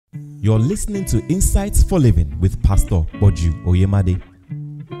You're listening to Insights for Living with Pastor Boju Oyemade.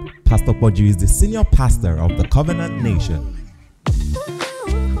 Pastor Boju is the senior pastor of the Covenant Nation.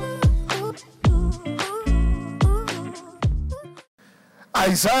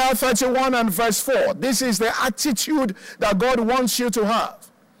 Isaiah 31 and verse 4. This is the attitude that God wants you to have.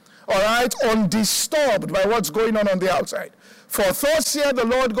 All right? Undisturbed by what's going on the outside. For thus saith the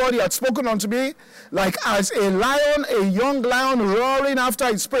Lord God, He had spoken unto me, like as a lion, a young lion roaring after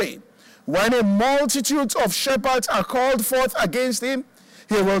his prey. When a multitude of shepherds are called forth against him,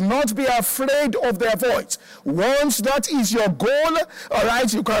 he will not be afraid of their voice. Once that is your goal, all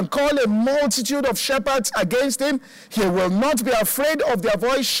right, you can call a multitude of shepherds against him. He will not be afraid of their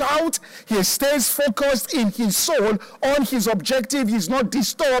voice. Shout. He stays focused in his soul on his objective. He's not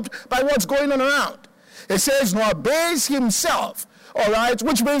disturbed by what's going on around. It says, nor base himself, all right,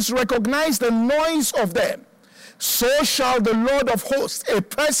 which means recognize the noise of them. So shall the Lord of hosts, a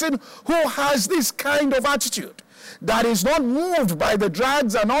person who has this kind of attitude, that is not moved by the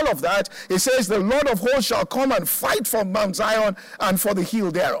drags and all of that. It says the Lord of hosts shall come and fight for Mount Zion and for the hill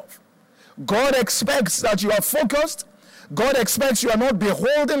thereof. God expects that you are focused. God expects you are not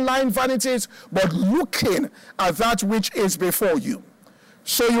beholding lying vanities, but looking at that which is before you.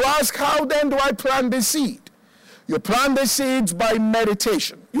 So you ask, how then do I plant the seed? You plant the seeds by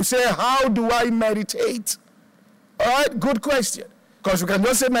meditation. You say, how do I meditate? All right, good question. Because we can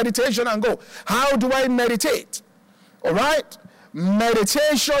just say meditation and go, how do I meditate? All right?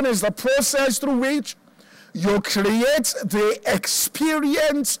 Meditation is the process through which you create the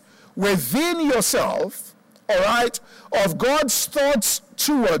experience within yourself, all right, of God's thoughts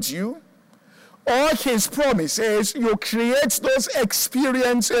towards you, or His promises. You create those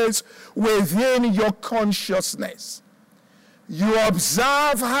experiences within your consciousness. You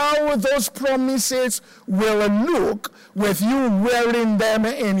observe how those promises will look with you wearing them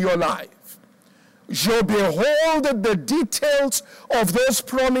in your life. You behold the details of those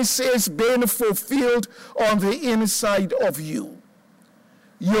promises being fulfilled on the inside of you.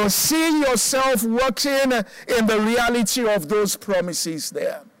 You see yourself working in the reality of those promises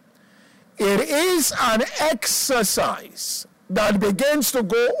there. It is an exercise that begins to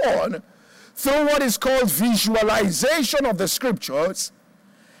go on through what is called visualization of the scriptures.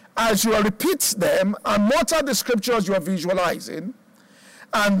 As you repeat them and mutter the scriptures you are visualizing,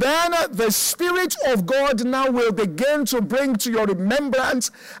 and then the Spirit of God now will begin to bring to your remembrance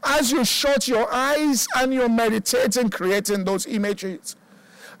as you shut your eyes and you're meditating, creating those images.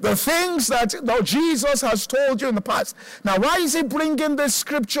 The things that Jesus has told you in the past. Now, why is He bringing the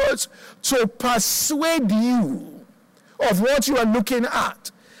scriptures? To persuade you of what you are looking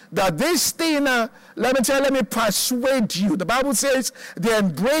at. That this thing, let me persuade you. The Bible says they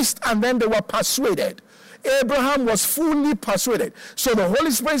embraced and then they were persuaded. Abraham was fully persuaded. So the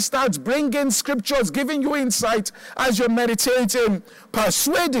Holy Spirit starts bringing scriptures, giving you insight as you're meditating,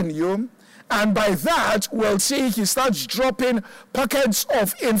 persuading you. And by that, we'll see He starts dropping pockets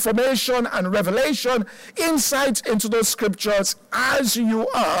of information and revelation, insight into those scriptures as you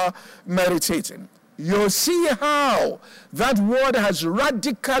are meditating. You'll see how that word has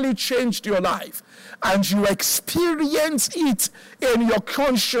radically changed your life. And you experience it in your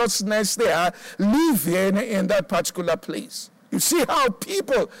consciousness there, living in that particular place. You see how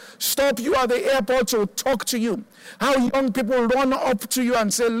people stop you at the airport to talk to you. How young people run up to you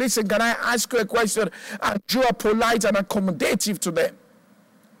and say, listen, can I ask you a question? And you are polite and accommodative to them.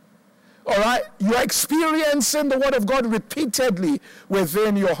 All right? You're experiencing the word of God repeatedly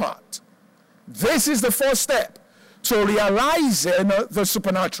within your heart. This is the first step to realizing the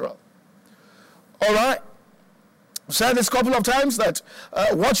supernatural. All right? I've said this a couple of times that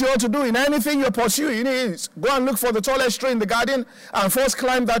what you ought to do in anything you're pursuing is go and look for the tallest tree in the garden and first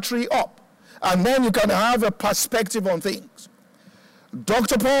climb that tree up. And then you can have a perspective on things.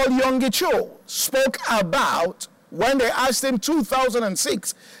 Dr. Paul Yonggi Cho spoke about when they asked him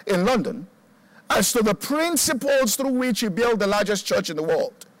 2006 in London as to the principles through which he built the largest church in the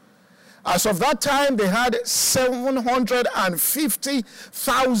world. As of that time, they had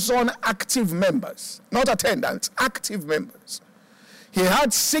 750,000 active members. Not attendants, active members. He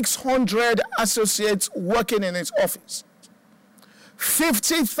had 600 associates working in his office.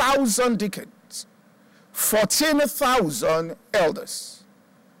 50,000 deacons. 14,000 elders.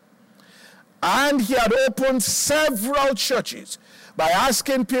 And he had opened several churches by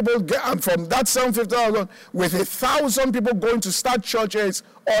asking people, and from that 750,000, with 1,000 people going to start churches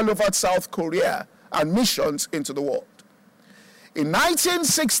all over South Korea and missions into the world. In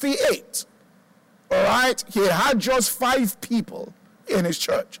 1968, all right, he had just 5 people in his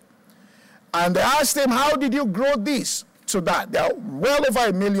church. And they asked him, how did you grow this to that. There are well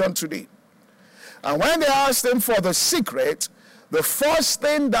over 1 million today. And when they asked him for the secret, the first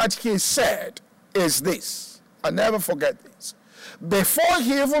thing that he said is this. I'll never forget this. Before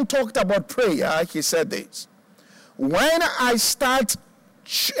he even talked about prayer, he said this. When I start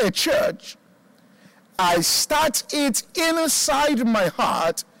a church, I start it inside my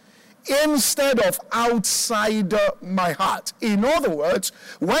heart instead of outside my heart. In other words,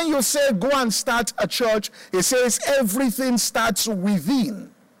 when you say go and start a church, it says everything starts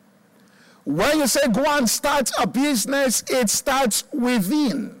within. When you say go and start a business, it starts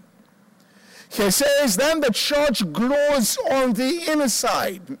within. He says then the church grows on the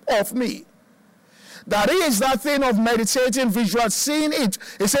inside of me. That is that thing of meditating, visual, seeing it.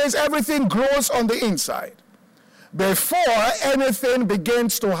 It says everything grows on the inside before anything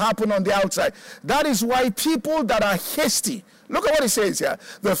begins to happen on the outside. That is why people that are hasty, look at what it says here.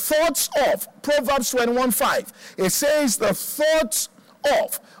 The thoughts of, Proverbs 21:5. It says the thoughts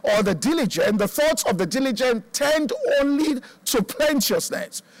of, or the diligent, the thoughts of the diligent tend only to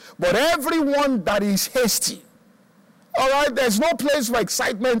plenteousness. But everyone that is hasty, all right, there's no place for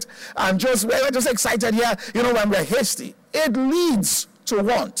excitement and we're just excited here, when we're hasty. It leads to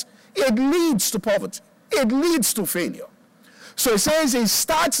want. It leads to poverty. It leads to failure. So it says he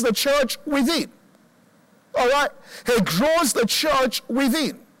starts the church within. All right? He grows the church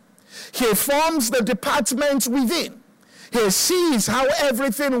within. He forms the departments within. He sees how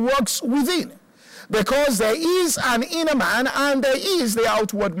everything works within. Because there is an inner man and there is the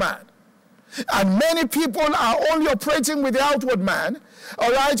outward man. And many people are only operating with the outward man,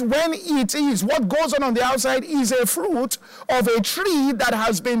 all right, when it is, what goes on the outside is a fruit of a tree that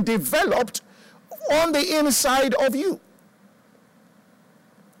has been developed on the inside of you.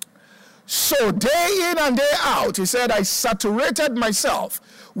 So day in and day out, he said, I saturated myself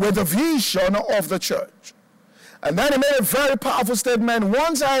with the vision of the church. And then he made a very powerful statement.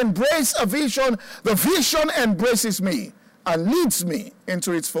 Once I embrace a vision, the vision embraces me and leads me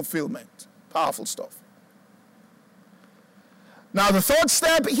into its fulfillment. Powerful stuff. Now the third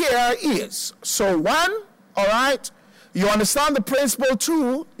step here is, so one, all right, you understand the principle.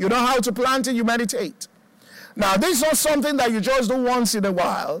 Two, you know how to plant it, you meditate. Now this is not something that you just do once in a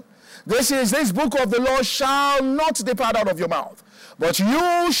while. This book of the law shall not depart out of your mouth, but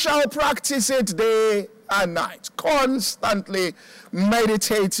you shall practice it day and night, constantly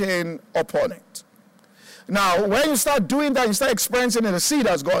meditating upon it. Now when you start doing that, you start experiencing it, the seed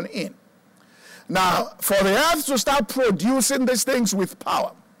has gone in. Now, for the earth to start producing these things with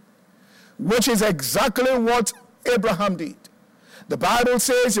power, which is exactly what Abraham did. The Bible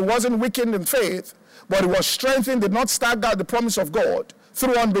says he wasn't weakened in faith, but he was strengthened, did not stagger the promise of God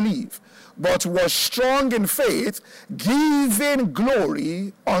through unbelief, but was strong in faith, giving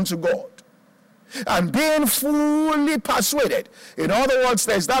glory unto God. And being fully persuaded. In other words,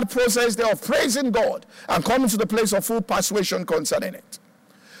 there's that process there of praising God and coming to the place of full persuasion concerning it.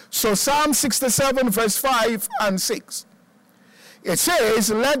 So Psalm 67 verse 5 and 6. It says,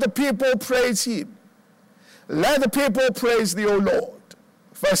 let the people praise him. Let the people praise the O Lord.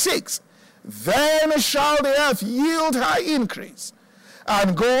 Verse 6. Then shall the earth yield her increase,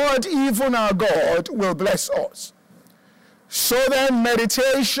 and God, even our God, will bless us. So then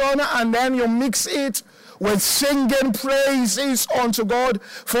meditation, and then you mix it with singing praises unto God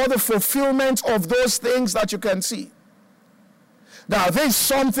for the fulfillment of those things that you can see. Now, this is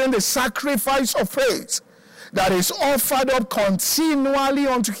something, the sacrifice of praise that is offered up continually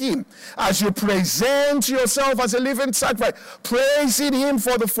unto him as you present yourself as a living sacrifice, praising him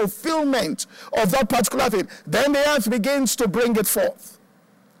for the fulfillment of that particular thing. Then the earth begins to bring it forth.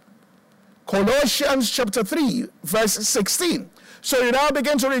 Colossians chapter 3, verse 16. So you now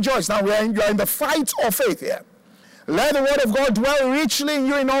begin to rejoice. Now you are in the fight of faith here. Let the word of God dwell richly in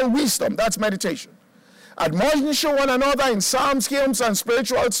you in all wisdom. That's meditation. Admonishing one another in psalms, hymns, and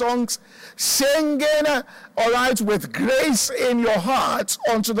spiritual songs, singing, all right, with grace in your hearts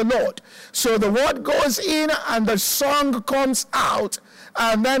unto the Lord. So the word goes in and the song comes out,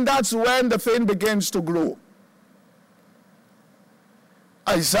 and then that's when the thing begins to grow.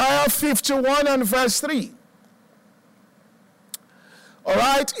 Isaiah 51 and verse 3. All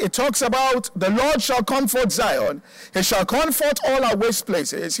right, it talks about the Lord shall comfort Zion. He shall comfort all our waste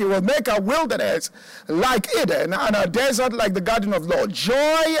places. He will make our wilderness like Eden and our desert like the garden of the Lord.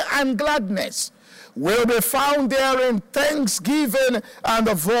 Joy and gladness will be found there in thanksgiving and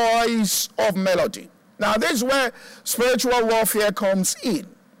the voice of melody. Now, this is where spiritual warfare comes in.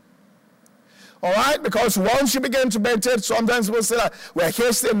 All right, because once you begin to meditate, sometimes we'll say that we're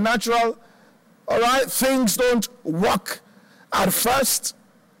hasty and natural. All right, things don't work at first,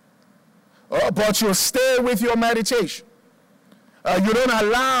 but you stay with your meditation. You don't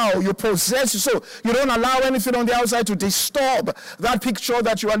allow, you possess, so you don't allow anything on the outside to disturb that picture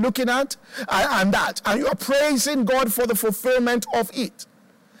that you are looking at and you are praising God for the fulfillment of it.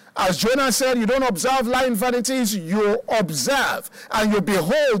 As Jonah said, you don't observe lying vanities, you observe and you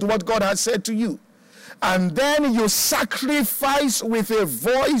behold what God has said to you. And then you sacrifice with a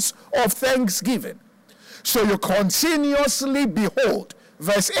voice of thanksgiving. So you continuously behold.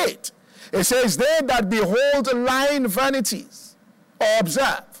 Verse 8, it says, they that behold lying vanities, or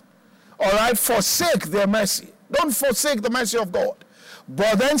observe, all right, forsake their mercy. Don't forsake the mercy of God,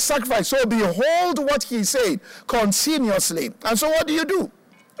 but then sacrifice. So behold what he said continuously. And so what do?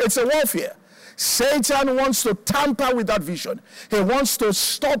 It's a warfare. Satan wants to tamper with that vision. He wants to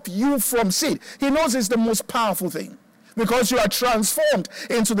stop you from seeing. He knows it's the most powerful thing because you are transformed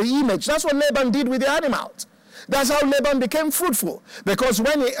into the image. That's what Laban did with the animals. That's how Laban became fruitful. Because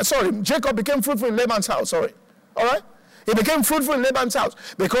Jacob became fruitful in Laban's house. All right? He became fruitful in Laban's house.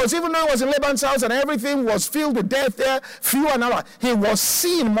 Because even though he was in Laban's house and everything was filled with death there, few and hour, he was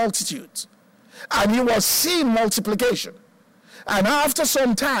seeing multitudes. And he was seeing multiplication. And after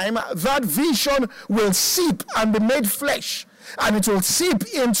some time, that vision will seep and be made flesh. And it will seep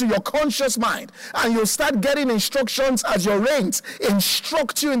into your conscious mind. And you'll start getting instructions as your reins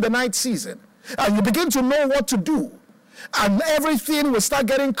instruct you in the night season. And you begin to know what to do. And everything will start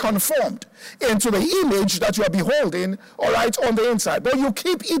getting conformed into the image that you are beholding, all right, on the inside. But you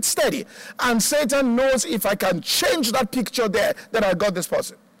keep it steady. And Satan knows if I can change that picture there, then I got this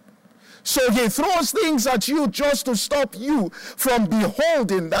person. So he throws things at you just to stop you from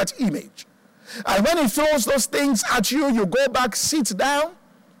beholding that image. And when he throws those things at you, you go back, sit down,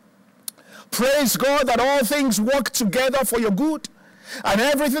 praise God that all things work together for your good. And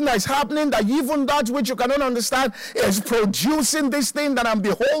everything that is happening, that even that which you cannot understand is producing this thing that I'm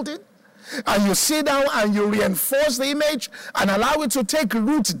beholding. And you sit down and you reinforce the image and allow it to take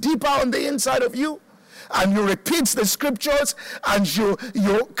root deeper on the inside of you. And you repeat the scriptures and you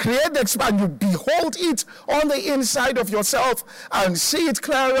create the expand, you behold it on the inside of yourself and see it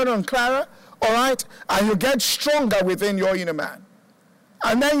clearer and clearer, all right? And you get stronger within your inner man.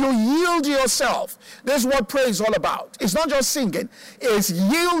 And then you yield yourself. This is what praise is all about. It's not just singing. It's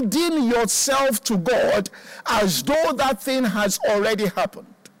yielding yourself to God as though that thing has already happened.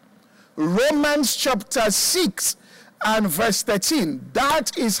 Romans chapter 6 and verse 13.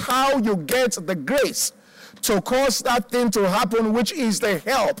 That is how you get the grace to cause that thing to happen, which is the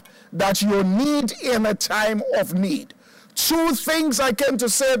help that you need in a time of need. Two things I came to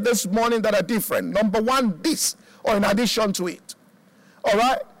say this morning that are different. Number one, this, or in addition to it. All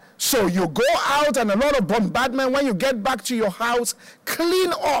right? So you go out and a lot of bombardment. When you get back to your house,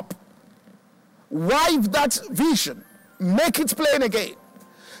 clean up. Wipe that vision. Make it plain again.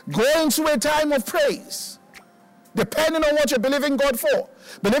 Go into a time of praise. Depending on what you're believing God for.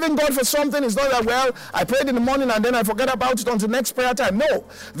 Believing God for something is not that, well, I prayed in the morning and then I forget about it until next prayer time. No.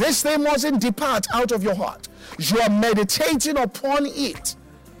 This thing mustn't depart out of your heart. You are meditating upon it.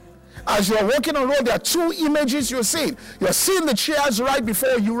 As you are walking on the road, there are two images you're seeing. You're seeing the chairs right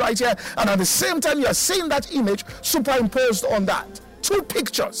before you right here, and at the same time, you're seeing that image superimposed on that. Two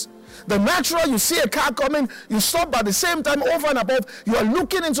pictures. The natural, you see a car coming, you stop, but at the same time, over and above, you are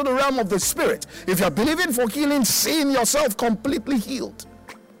looking into the realm of the spirit. If you're believing for healing, seeing yourself completely healed.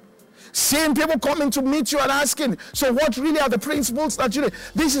 Seeing people coming to meet you and asking, so what really are the principles that you need?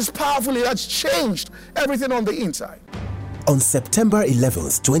 This is powerful. It has changed everything on the inside. On September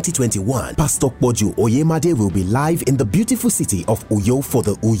 11th, 2021, Pastor Boju Oyemade will be live in the beautiful city of Uyo for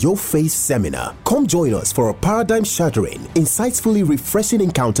the Uyo Faith Seminar. Come join us for a paradigm-shattering, insightfully refreshing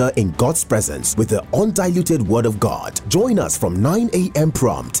encounter in God's presence with the undiluted Word of God. Join us from 9 a.m.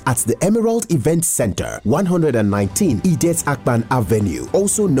 prompt at the Emerald Event Center, 119 Idet Akpan Avenue,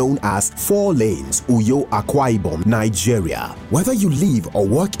 also known as 4 Lanes, Uyo, Akwa Ibom, Nigeria. Whether you live or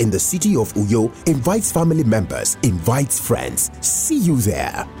work in the city of Uyo, invite family members, invite friends. See you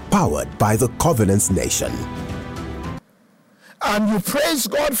there. Powered by the Covenant Nation. And you praise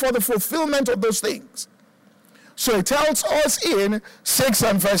God for the fulfillment of those things. So it tells us in 6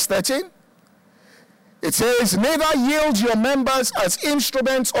 and verse 13, it says, neither yield your members as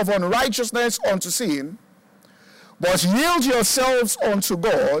instruments of unrighteousness unto sin, but yield yourselves unto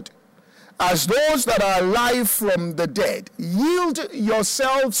God as those that are alive from the dead. Yield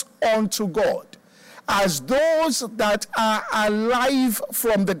yourselves unto God as those that are alive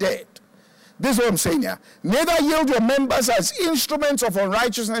from the dead. This is what I'm saying here. Neither yield your members as instruments of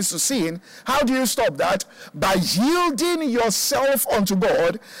unrighteousness to sin. How do you stop that? By yielding yourself unto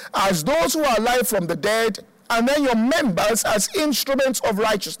God as those who are alive from the dead, and then your members as instruments of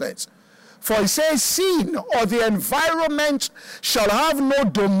righteousness. For it says, sin or the environment shall have no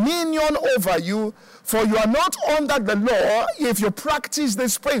dominion over you, for you are not under the law. If you practice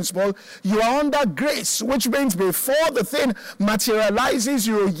this principle, you are under grace, which means before the thing materializes,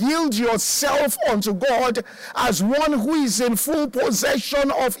 you yield yourself unto God as one who is in full possession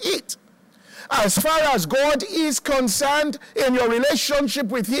of it. As far as God is concerned in your relationship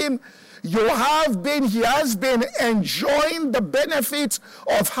with Him, he has been enjoying the benefits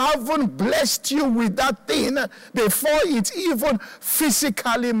of having blessed you with that thing before it even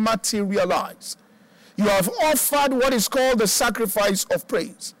physically materialized. You have offered what is called the sacrifice of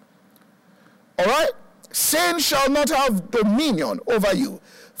praise. All right? Sin shall not have dominion over you.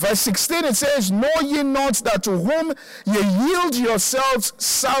 Verse 16, it says, know ye not that to whom ye yield yourselves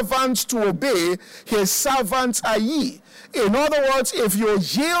servants to obey, his servants are ye. In other words, if you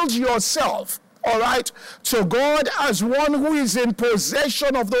yield yourself, all right, to God as one who is in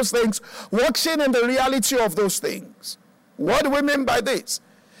possession of those things, walking in the reality of those things. What do we mean by this?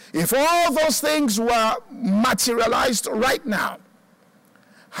 If all those things were materialized right now,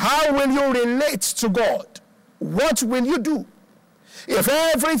 how will you relate to God? What will you do? If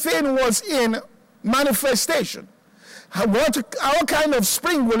everything was in manifestation, what kind of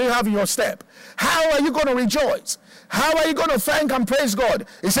spring will you have in your step? How are you going to rejoice? How are you going to thank and praise God?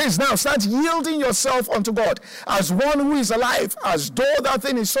 It says now, start yielding yourself unto God as one who is alive, as though that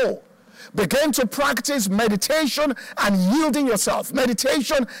thing is so. Begin to practice meditation and yielding yourself.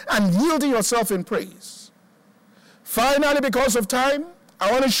 Meditation and yielding yourself in praise. Finally, because of time,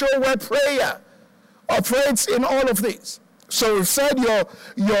 I want to show where prayer operates in all of this. So we've said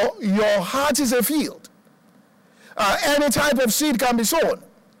your heart is a field. Any type of seed can be sown.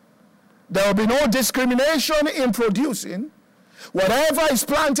 There will be no discrimination in producing. Whatever is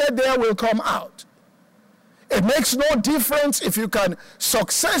planted there will come out. It makes no difference if you can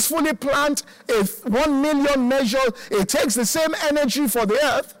successfully plant a 1 million measure. It takes the same energy for the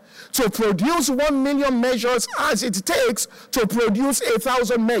earth to produce 1 million measures as it takes to produce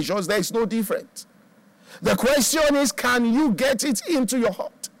 1,000 measures. There is no difference. The question is, can you get it into your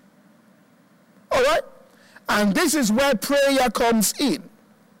heart? All right? And this is where prayer comes in.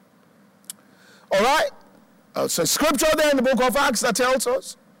 All right? It's a scripture there in the book of Acts that tells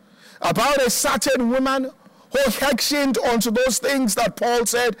us about a certain woman who hearkened unto those things that Paul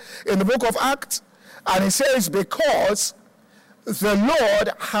said in the book of Acts. And it says, because the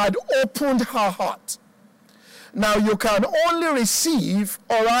Lord had opened her heart. Now, you can only receive,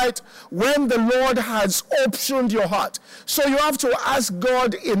 all right, when the Lord has opened your heart. So you have to ask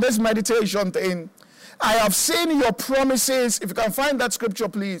God in this meditation thing, I have seen your promises. If you can find that scripture,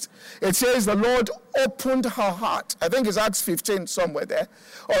 please. It says the Lord opened her heart. I think it's Acts 15 somewhere there.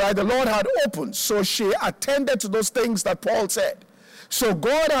 All right, the Lord had opened. So she attended to those things that Paul said. So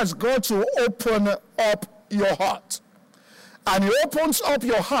God has got to open up your heart. And He opens up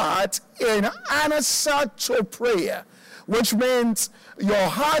your heart in answer to prayer, which means your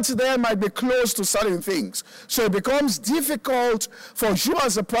heart there might be close to certain things. So it becomes difficult for you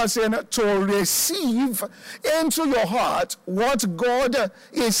as a person to receive into your heart what God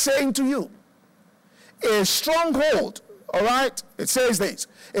is saying to you. A stronghold, all right? It says this.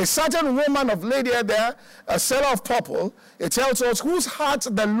 A certain woman of Lydia there, a seller of purple, it tells us whose heart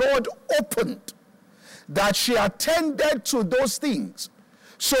the Lord opened, that she attended to those things.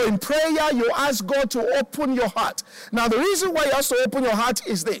 So in prayer, you ask God to open your heart. Now, the reason why He has to open your heart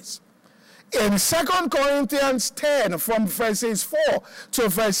is this. In 2 Corinthians 10, from verses 4 to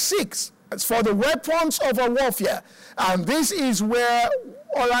verse 6, it's for the weapons of our warfare. And this is where,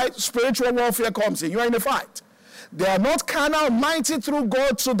 all right, spiritual warfare comes in. You're in a fight. They are not carnal, mighty through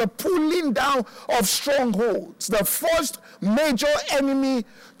God to the pulling down of strongholds. The first major enemy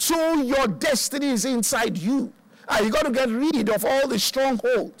to your destiny is inside you. And you got to get rid of all the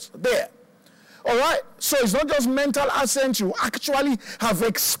strongholds there. All right? So it's not just mental assent. You actually have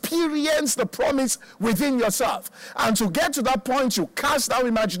experienced the promise within yourself. And to get to that point, you cast down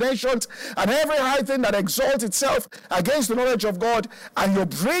imaginations and every high thing that exalts itself against the knowledge of God, and you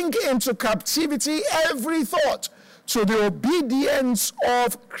bring into captivity every thought to the obedience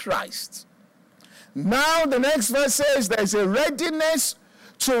of Christ. Now the next verse says there's a readiness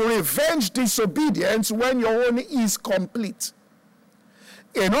to revenge disobedience when your own is complete.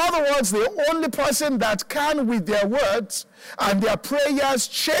 In other words, the only person that can, with their words and their prayers,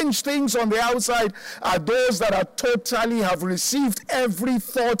 change things on the outside are those that are totally have received every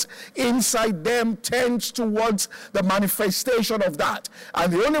thought inside them tends towards the manifestation of that.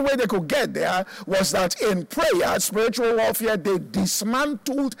 And the only way they could get there was that in prayer, spiritual warfare, they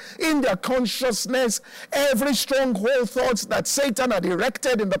dismantled in their consciousness every stronghold thoughts that Satan had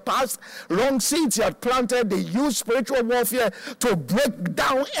erected in the past, wrong seeds he had planted. They used spiritual warfare to break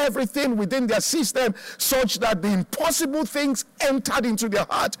down everything within their system such that the impossible things entered into their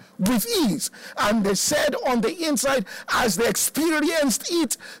heart with ease. And they said on the inside, as they experienced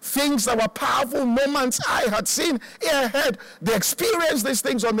it, things that were powerful moments I had seen ahead, they experienced these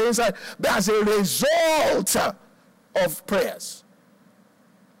things on the inside as a result of prayers.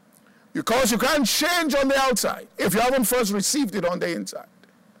 Because you can't change on the outside if you haven't first received it on the inside.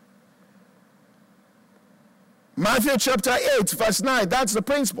 Matthew chapter 8 verse 9, that's the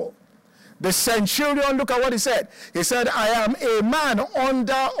principle. The centurion, look at what he said. He said, I am a man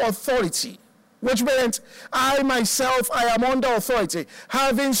under authority. Which means I myself, I am under authority,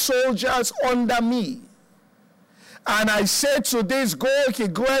 having soldiers under me. And I said to this, go, he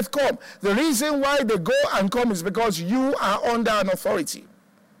goeth, come. The reason why they go and come is because you are under an authority.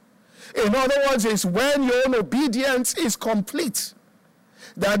 In other words, it's when your own obedience is complete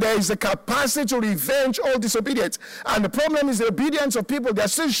that there is the capacity to revenge all disobedience. And the problem is the obedience of people, they're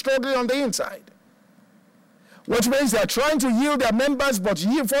still struggling on the inside. Which means they're trying to yield their members, but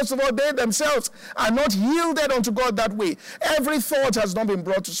first of all, they themselves are not yielded unto God that way. Every thought has not been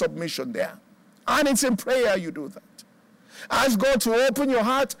brought to submission there. And it's in prayer you do that. Ask God to open your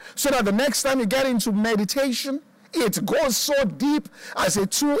heart so that the next time you get into meditation, it goes so deep as a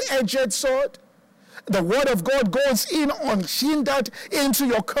two-edged sword. The word of God goes in unhindered into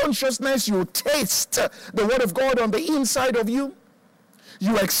your consciousness. You taste the word of God on the inside of you.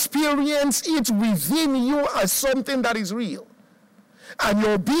 You experience it within you as something that is real. And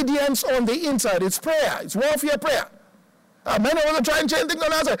your obedience on the inside, it's prayer. It's warfare prayer. And many want to try and change things on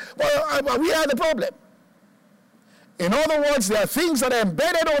the outside. Well, we are the problem. In other words, there are things that are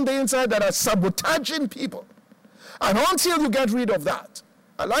embedded on the inside that are sabotaging people. And until you get rid of that,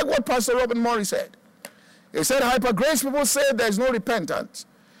 I like what Pastor Robin Murray said. He said, hyper grace people say there's no repentance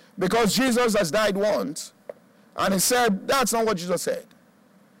because Jesus has died once. And he said, that's not what Jesus said.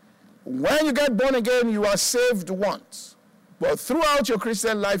 When you get born again, you are saved once. But throughout your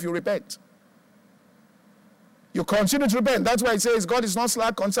Christian life, you repent. You continue to repent. That's why it says God is not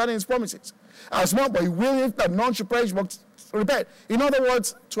slack concerning his promises. As much, but he will that none should perish, but repent. In other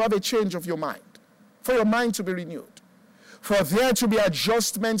words, to have a change of your mind. For your mind to be renewed. For there to be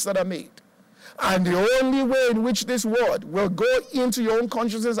adjustments that are made. And the only way in which this word will go into your own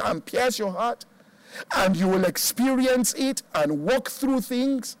consciousness and pierce your heart, and you will experience it and walk through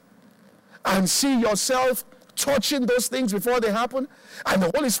things and see yourself touching those things before they happen, and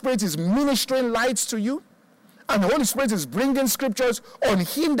the Holy Spirit is ministering lights to you, and the Holy Spirit is bringing scriptures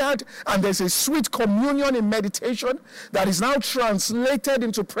unhindered, and there's a sweet communion in meditation that is now translated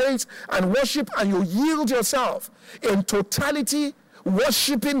into praise and worship, and you yield yourself in totality,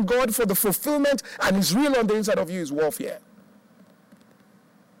 worshiping God for the fulfillment, and His real on the inside of you is warfare.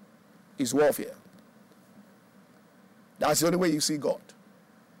 Is warfare. That's the only way you see God.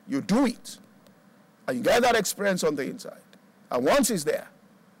 You do it, and you get that experience on the inside. And once it's there,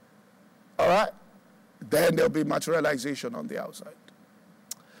 all right, then there'll be materialization on the outside.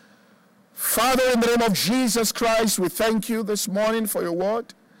 Father, in the name of Jesus Christ, we thank you this morning for your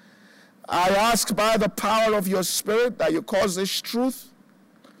word. I ask by the power of your Spirit that you cause this truth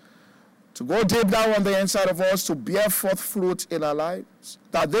to go deep down on the inside of us, to bear forth fruit in our lives,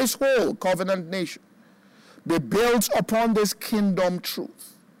 that this whole covenant nation be built upon this kingdom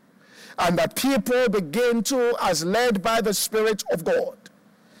truth, and that people begin to, as led by the Spirit of God,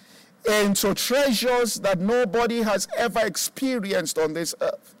 into treasures that nobody has ever experienced on this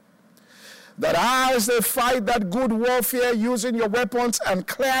earth. That as they fight that good warfare using your weapons and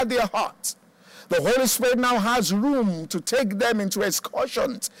clear their hearts, the Holy Spirit now has room to take them into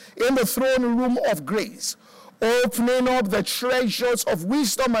excursions in the throne room of grace, opening up the treasures of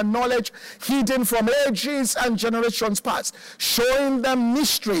wisdom and knowledge hidden from ages and generations past, showing them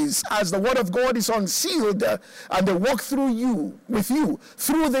mysteries as the word of God is unsealed, and they walk with you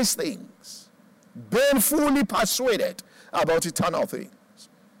through these things, being fully persuaded about eternal things.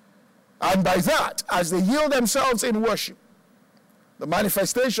 And by that, as they yield themselves in worship, the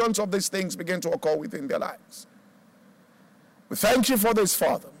manifestations of these things begin to occur within their lives. We thank you for this,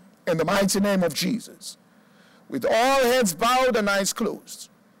 Father, in the mighty name of Jesus. With all heads bowed and eyes closed.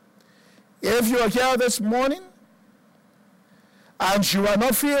 If you are here this morning and you are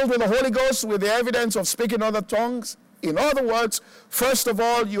not filled with the Holy Ghost with the evidence of speaking other tongues, in other words, first of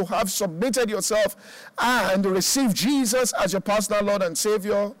all, you have submitted yourself and received Jesus as your personal Lord and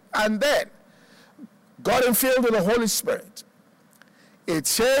Savior, and then gotten filled with the Holy Spirit. It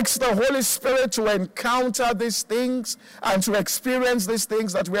takes the Holy Spirit to encounter these things and to experience these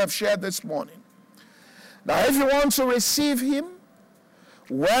things that we have shared this morning. Now, if you want to receive Him,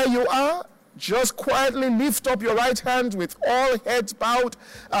 where you are, just quietly lift up your right hand with all heads bowed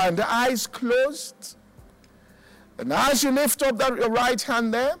and eyes closed. And as you lift up your right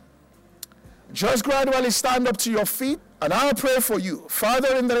hand there, just gradually stand up to your feet, and I'll pray for you.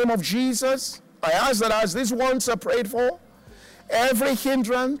 Father, in the name of Jesus, I ask that as these ones are prayed for, every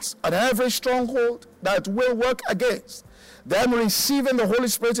hindrance and every stronghold that will work against them receiving the Holy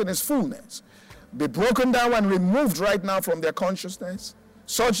Spirit in His fullness be broken down and removed right now from their consciousness,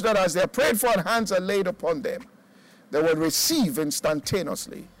 such that as they are prayed for and hands are laid upon them, they will receive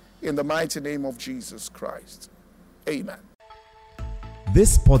instantaneously in the mighty name of Jesus Christ. Amen.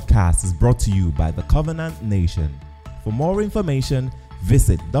 This podcast is brought to you by the Covenant Nation. For more information,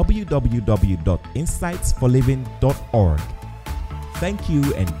 visit www.insightsforliving.org. Thank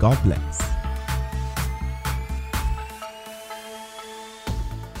you and God bless.